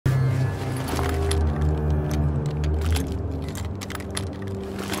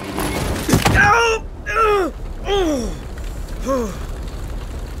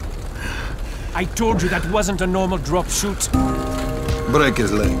I told you that wasn't a normal drop shoot. Break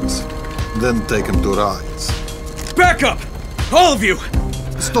his legs. Then take him to rides. Back up! All of you!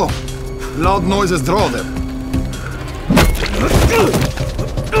 Stop! Loud noises draw them.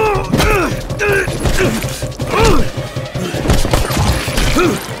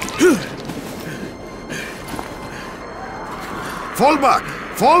 Fall back!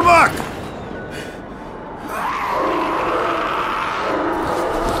 Fall back!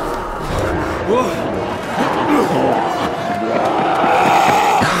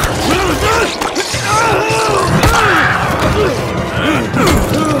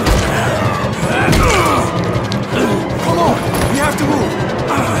 Come on! We have to move!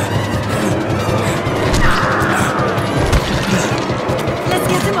 Let's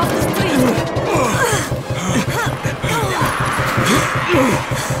get him off the street!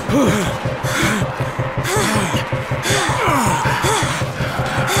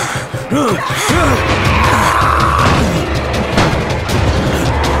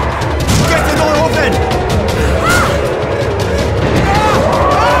 Get the door open!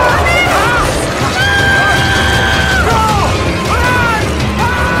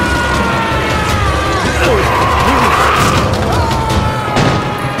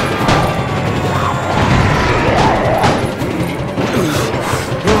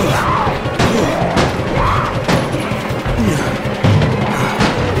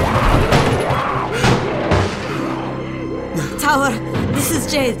 Tower, this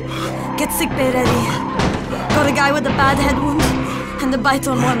is Jade. Get sickbay ready. Got a guy with a bad head wound and a bite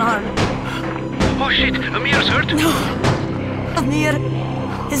on one arm. Oh shit, Amir's hurt? No, Amir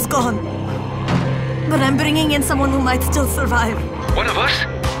is gone. But I'm bringing in someone who might still survive. One of us?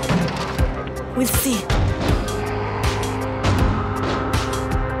 We'll see.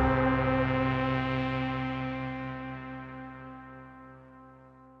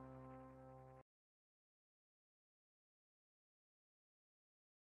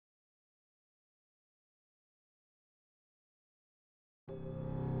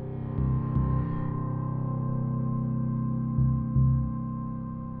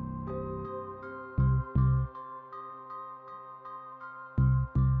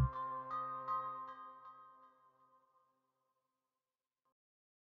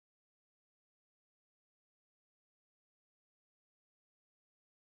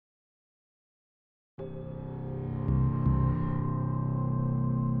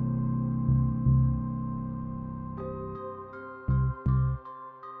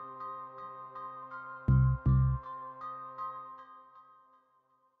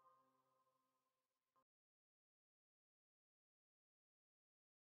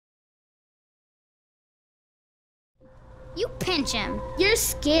 You pinch him. You're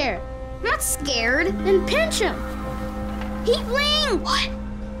scared. I'm not scared. Then pinch him. He blinked! What?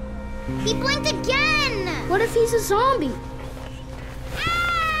 He blinked again! What if he's a zombie?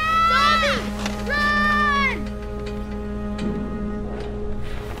 Ah! Zombie! Run!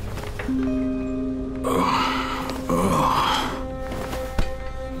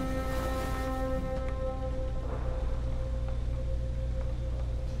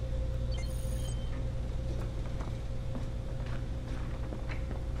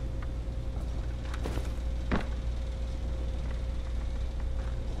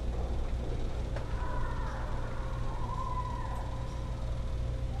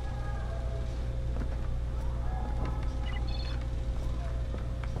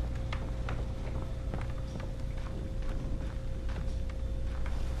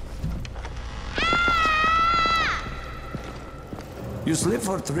 You sleep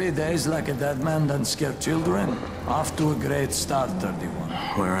for 3 days like a dead man, then scare children? Off to a great start, 31.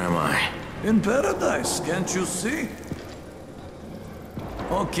 Where am I? In paradise, can't you see?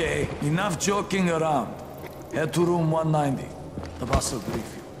 Okay, enough joking around. Head to room 190. The boss will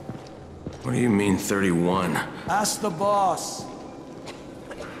brief you. What do you mean, 31? Ask the boss.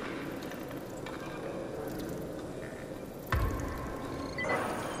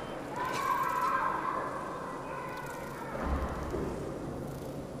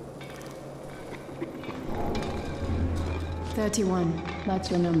 That's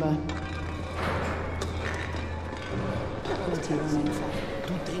your number. 31 in fact.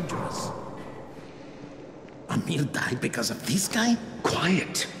 Too dangerous. Amir died because of this guy?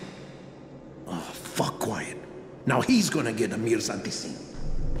 Quiet. Oh, fuck quiet. Now he's gonna get Amir's anti-scene.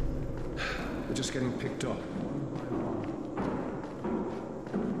 We're just getting picked up.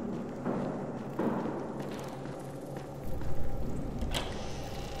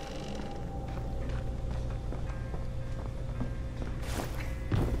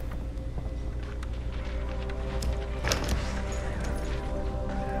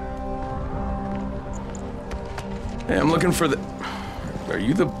 Hey, I'm looking for the... Are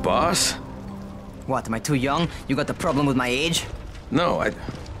you the boss? What, am I too young? You got the problem with my age? No,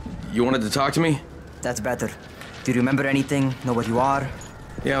 You wanted to talk to me? That's better. Do you remember anything? Know what you are?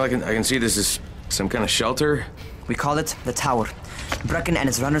 Yeah, I can see this is some kind of shelter. We call it the Tower. Brecken and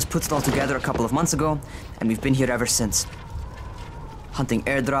his runners put it all together a couple of months ago, and we've been here ever since. Hunting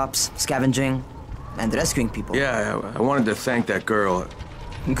airdrops, scavenging, and rescuing people. Yeah, I wanted to thank that girl.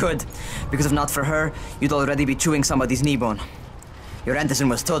 Good, because if not for her, you'd already be chewing somebody's knee bone. Your Anderson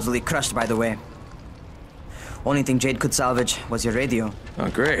was totally crushed, by the way. Only thing Jade could salvage was your radio.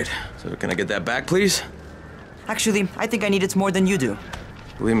 Oh, great. So can I get that back, please? Actually, I think I need it more than you do.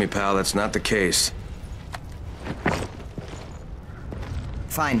 Believe me, pal, that's not the case.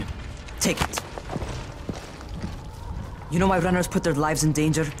 Fine. Take it. You know why runners put their lives in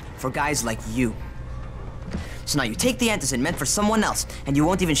danger? For guys like you. So now you take the Anderson meant for someone else, and you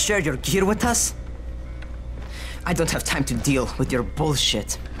won't even share your gear with us? I don't have time to deal with your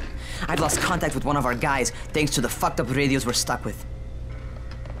bullshit. I've lost contact with one of our guys thanks to the fucked up radios we're stuck with.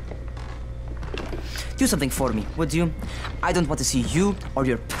 Do something for me, would you? I don't want to see you or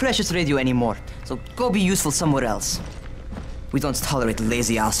your precious radio anymore, so go be useful somewhere else. We don't tolerate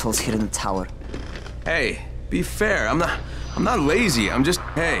lazy assholes here in the Tower. Hey, be fair. I'm not lazy. I'm just,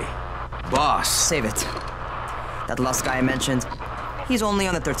 hey, boss. Save it. That last guy I mentioned, he's only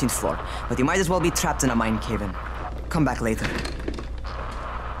on the 13th floor, but he might as well be trapped in a mine cave-in. Come back later.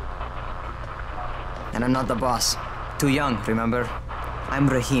 And I'm not the boss. Too young, remember? I'm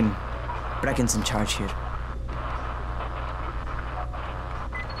Rahim. Brecken's in charge here.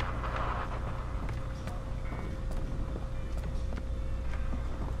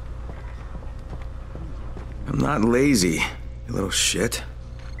 I'm not lazy, you little shit.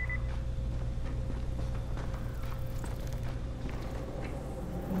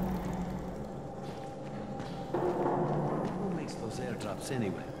 Who makes those airdrops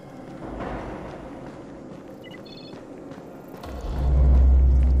anyway?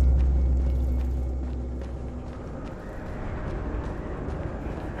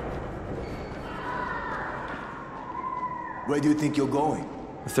 Where do you think you're going?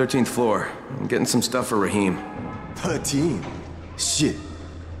 The 13th floor. I'm getting some stuff for Rahim. 13? Shit.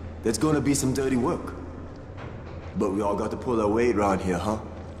 That's gonna be some dirty work. But we all got to pull our weight around here, huh?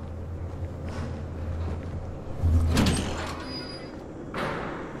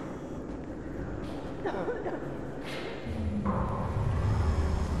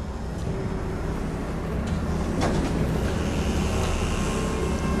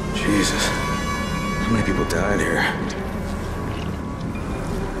 Jesus. How many people died here?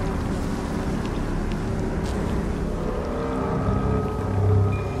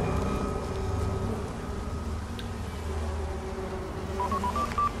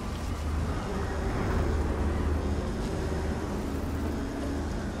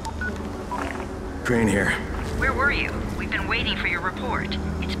 Crane here. Where were you? We've been waiting for your report.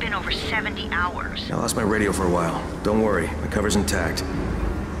 It's been over 70 hours. I lost my radio for a while. Don't worry, my cover's intact.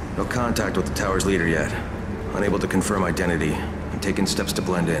 No contact with the tower's leader yet. Unable to confirm identity. I'm taking steps to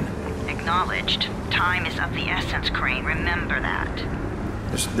blend in. Acknowledged. Time is of the essence, Crane. Remember that.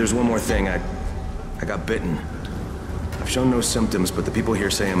 There's one more thing. I got bitten. I've shown no symptoms, but the people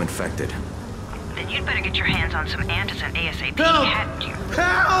here say I'm infected. Then you'd better get your hands on some Anderson ASAP. Help! Hadn't you?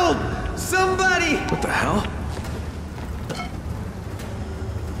 Help! Somebody! What the hell?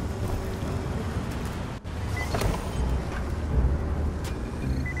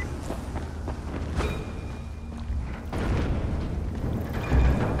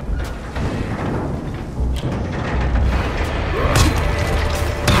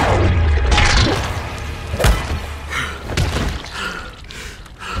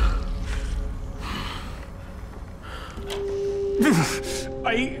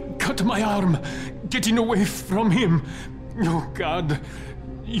 I cut my arm, getting away from him. Oh, God.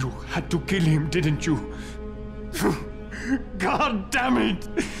 You had to kill him, didn't you? God damn it!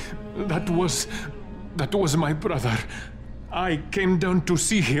 That was my brother. I came down to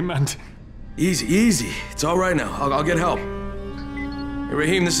see him and... Easy. It's all right now. I'll get help. Hey,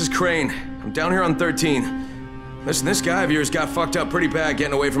 Rahim, this is Crane. I'm down here on 13. Listen, this guy of yours got fucked up pretty bad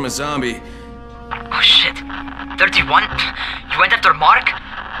getting away from a zombie. Oh shit. 31? You went after Mark?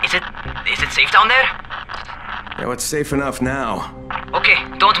 Is it safe down there? Yeah, well, it's safe enough now. Okay,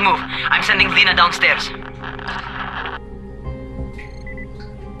 don't move. I'm sending Lena downstairs.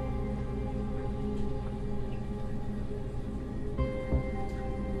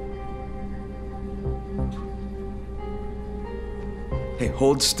 Hey,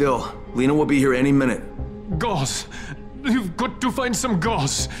 hold still. Lena will be here any minute. Gauze. You've got to find some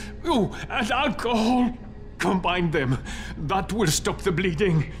gauze. Oh, and alcohol. Combine them. That will stop the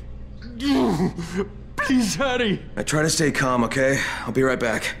bleeding. Please hurry. I try to stay calm, okay? I'll be right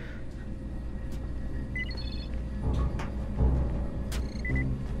back.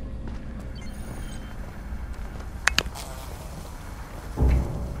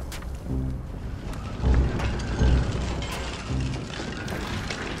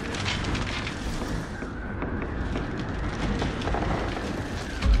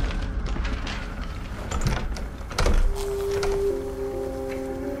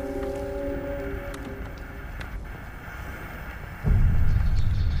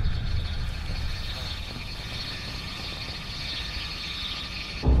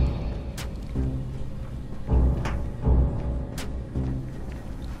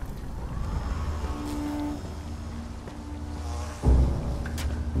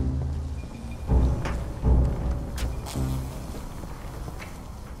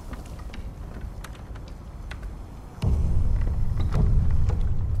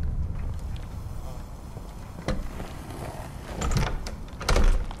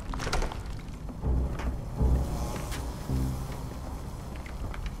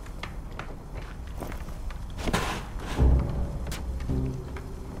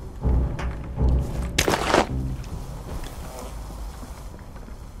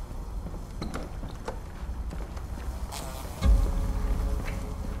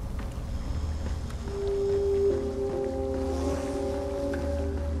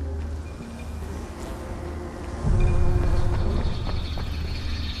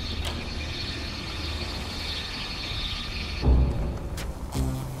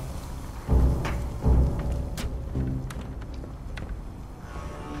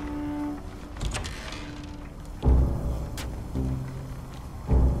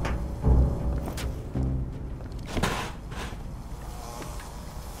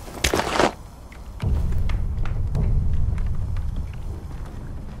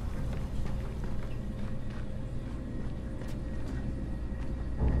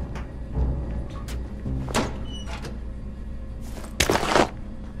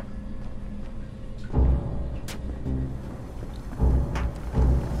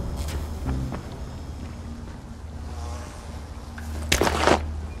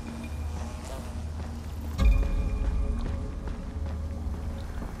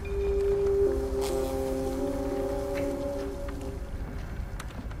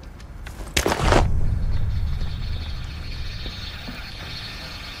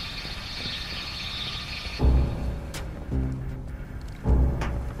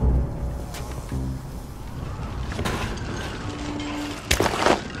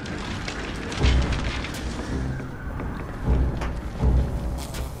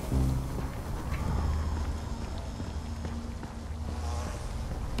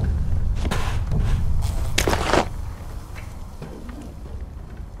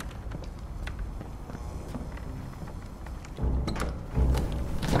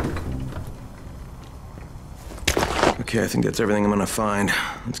 Okay, I think that's everything I'm gonna find.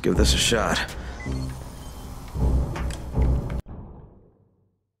 Let's give this a shot.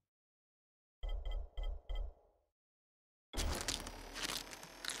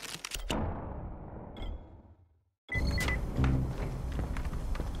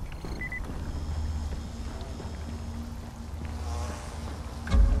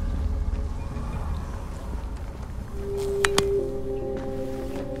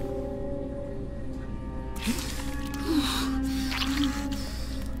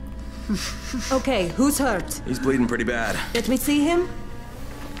 Okay, who's hurt? He's bleeding pretty bad. Let me see him.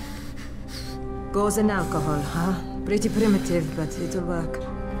 Gauze and alcohol, huh? Pretty primitive, but it'll work.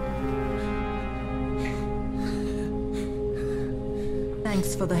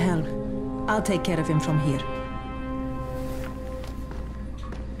 Thanks for the help. I'll take care of him from here.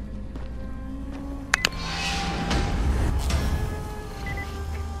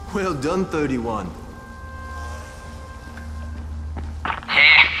 Well done, 31.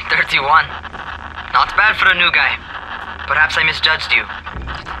 Hey, 31. Not bad for a new guy. Perhaps I misjudged you.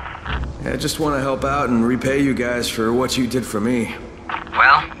 I just want to help out and repay you guys for what you did for me.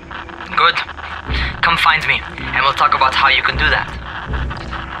 Well, good. Come find me, and we'll talk about how you can do that.